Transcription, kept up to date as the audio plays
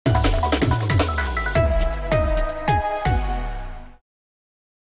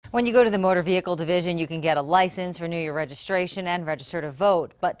When you go to the Motor Vehicle Division, you can get a license, renew your registration, and register to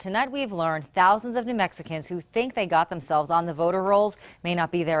vote. But tonight we've learned thousands of New Mexicans who think they got themselves on the voter rolls may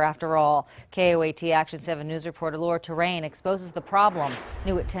not be there after all. KOAT Action 7 News reporter Laura Terrain exposes the problem.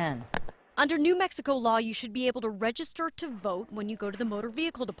 New at 10. Under New Mexico law, you should be able to register to vote when you go to the motor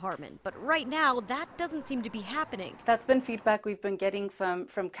vehicle department. But right now, that doesn't seem to be happening. That's been feedback we've been getting from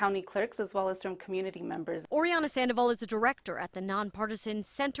county clerks as well as from community members. Oriana Sandoval is a director at the nonpartisan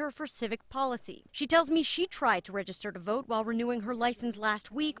Center for Civic Policy. She tells me she tried to register to vote while renewing her license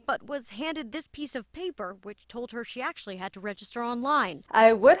last week, but was handed this piece of paper, which told her she actually had to register online.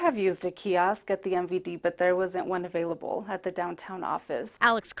 I would have used a kiosk at the MVD, but there wasn't one available at the downtown office.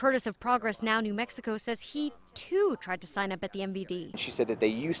 Alex Curtis of Progress Now New Mexico says he too tried to sign up at the MVD. She said that they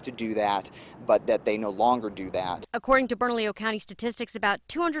used to do that, but that they no longer do that. According to Bernalillo County statistics, about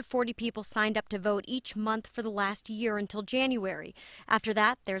 240 people signed up to vote each month for the last year until January. After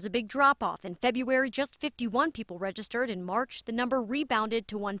that, there's a big drop-off. In February, just 51 people registered. In March, the number rebounded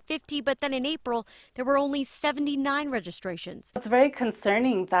to 150, but then in April, there were only 79 registrations. It's very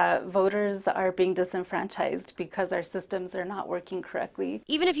concerning that voters are being disenfranchised because our systems are not working correctly.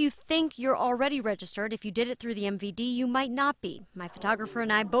 Even if you think you're already registered, if you did it through the MVD, you might not be. My photographer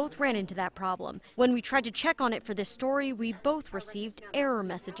and I both ran into that problem. When we tried to check on it for this story, we both received error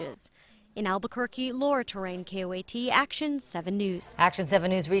messages. In Albuquerque, Laura Terrain, KOAT, Action 7 News. Action 7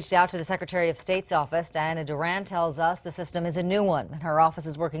 News reached out to the Secretary of State's office. Diana Duran tells us the system is a new one, and her office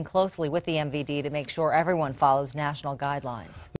is working closely with the MVD to make sure everyone follows national guidelines.